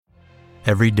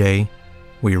Every day,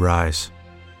 we rise,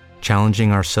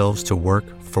 challenging ourselves to work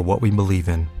for what we believe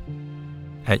in.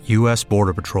 At U.S.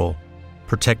 Border Patrol,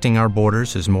 protecting our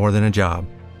borders is more than a job.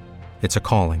 It's a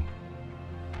calling.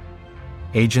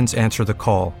 Agents answer the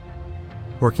call,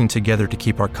 working together to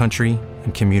keep our country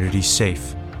and communities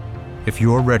safe. If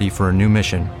you're ready for a new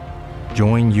mission,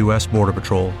 join U.S. Border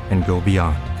Patrol and go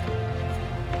beyond.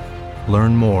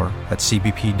 Learn more at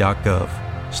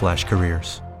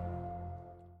cbp.gov/careers.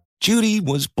 Judy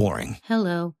was boring.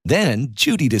 Hello. Then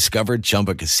Judy discovered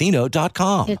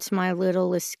ChumbaCasino.com. It's my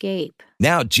little escape.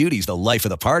 Now Judy's the life of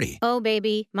the party. Oh,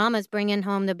 baby, mama's bringing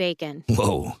home the bacon.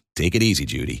 Whoa, take it easy,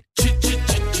 Judy.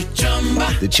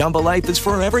 The Chumba life is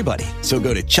for everybody. So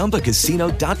go to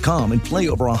ChumbaCasino.com and play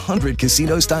over 100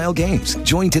 casino-style games.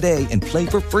 Join today and play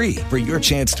for free for your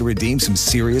chance to redeem some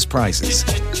serious prizes.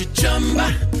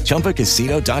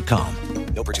 ChumbaCasino.com.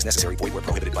 No purchase necessary. Void where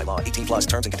prohibited by law. 18+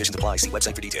 terms and conditions apply. See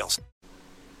website for details.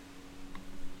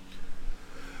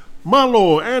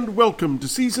 Mahalo and welcome to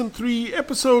Season 3,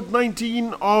 Episode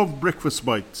 19 of Breakfast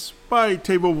Bites by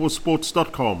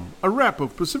TablesForSports.com. A wrap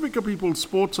of Pacifica People's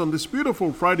sports on this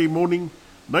beautiful Friday morning,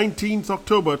 19th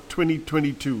October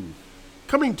 2022.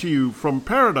 Coming to you from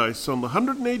paradise on the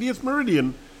 180th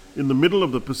meridian in the middle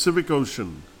of the Pacific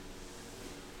Ocean.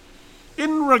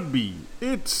 In rugby,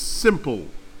 it's simple.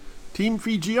 Team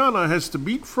Fijiana has to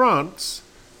beat France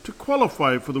to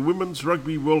qualify for the Women's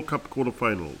Rugby World Cup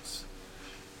quarterfinals.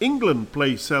 England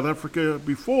play South Africa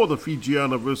before the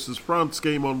Fijiana versus France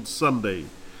game on Sunday.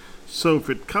 So if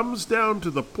it comes down to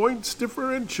the points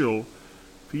differential,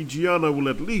 Fijiana will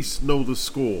at least know the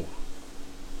score.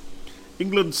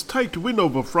 England's tight win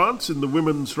over France in the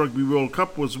Women's Rugby World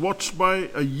Cup was watched by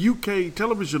a UK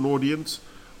television audience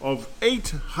of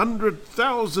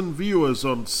 800,000 viewers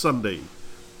on Sunday.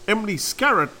 Emily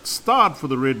Scarrett starred for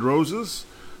the Red Roses,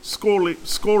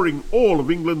 scoring all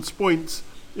of England's points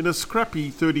in a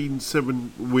scrappy 13-7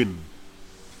 win.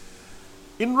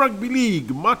 In Rugby League,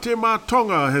 Matema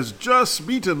Tonga has just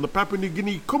beaten the Papua New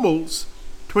Guinea Kumuls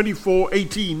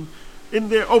 24-18 in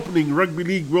their opening Rugby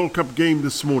League World Cup game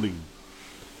this morning.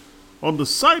 On the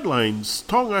sidelines,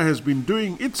 Tonga has been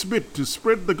doing its bit to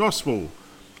spread the gospel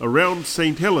around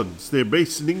St. Helens. They're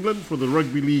based in England for the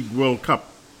Rugby League World Cup.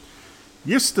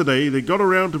 Yesterday, they got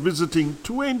around to visiting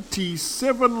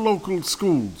 27 local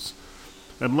schools.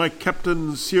 And like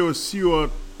Captain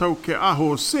Siosiua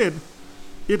Taukeaho said,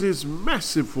 it is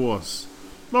massive for us,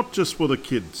 not just for the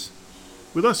kids.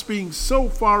 With us being so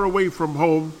far away from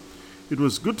home, it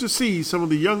was good to see some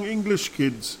of the young English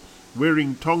kids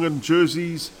wearing Tongan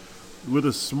jerseys with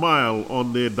a smile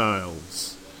on their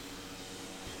dials.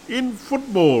 In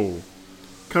football,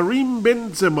 Karim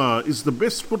Benzema is the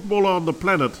best footballer on the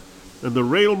planet, and the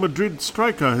Real Madrid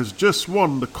striker has just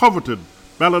won the coveted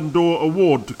Ballon d'Or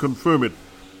award to confirm it,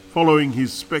 following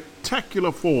his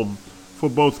spectacular form for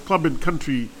both club and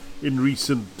country in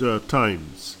recent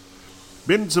times.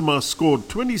 Benzema scored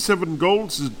 27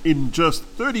 goals in just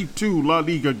 32 La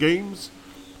Liga games,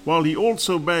 while he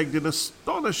also bagged an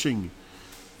astonishing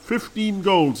 15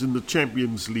 goals in the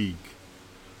Champions League.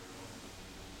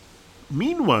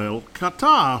 Meanwhile,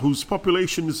 Qatar, whose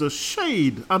population is a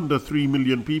shade under 3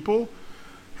 million people,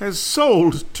 has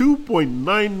sold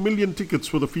 2.9 million tickets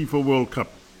for the FIFA World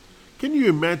Cup. Can you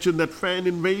imagine that fan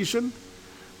invasion?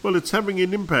 Well, it's having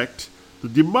an impact. The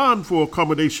demand for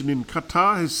accommodation in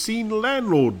Qatar has seen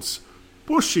landlords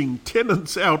pushing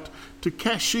tenants out to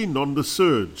cash in on the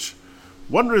surge.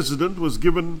 One resident was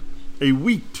given a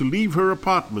week to leave her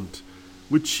apartment,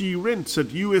 which she rents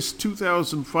at US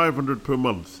 $2,500 per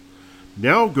month,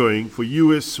 now going for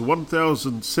US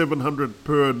 $1,700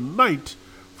 per night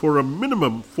for a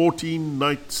minimum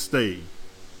 14-night stay.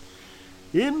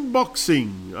 In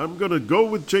boxing, I'm going to go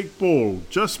with Jake Paul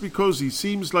just because he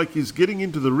seems like he's getting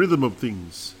into the rhythm of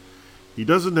things. He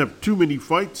doesn't have too many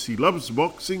fights, he loves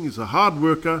boxing, is a hard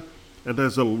worker, and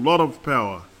has a lot of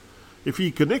power. If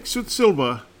he connects with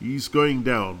Silva, he's going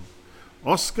down.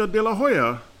 Oscar De La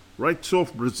Hoya writes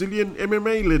off Brazilian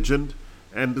MMA legend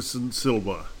Anderson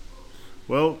Silva.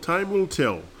 Well, time will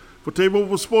tell. For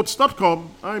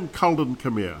TableOverSports.com, I'm Calden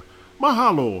Kamea.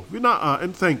 Mahalo, Vina'a,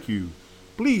 and thank you.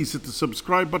 Please hit the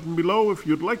subscribe button below if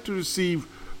you'd like to receive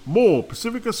more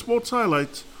Pacifica Sports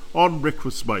highlights on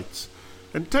Breakfast Bites.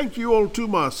 And thank you all too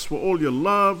much for all your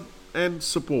love and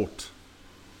support.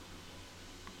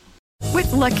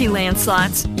 With Lucky Land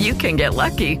Slots, you can get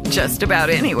lucky just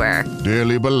about anywhere.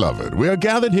 Dearly beloved, we are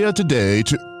gathered here today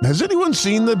to... Has anyone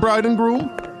seen the bride and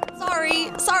groom?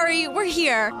 Sorry, we're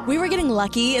here. We were getting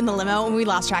lucky in the limo and we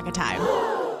lost track of time.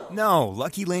 No,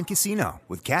 Lucky Land Casino,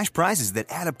 with cash prizes that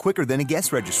add up quicker than a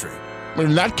guest registry.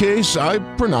 In that case, I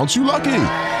pronounce you lucky.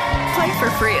 Play for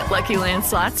free at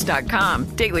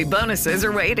LuckyLandSlots.com. Daily bonuses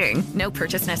are waiting. No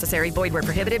purchase necessary. Void where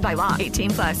prohibited by law.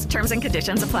 18+. Terms and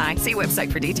conditions apply. See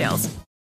website for details.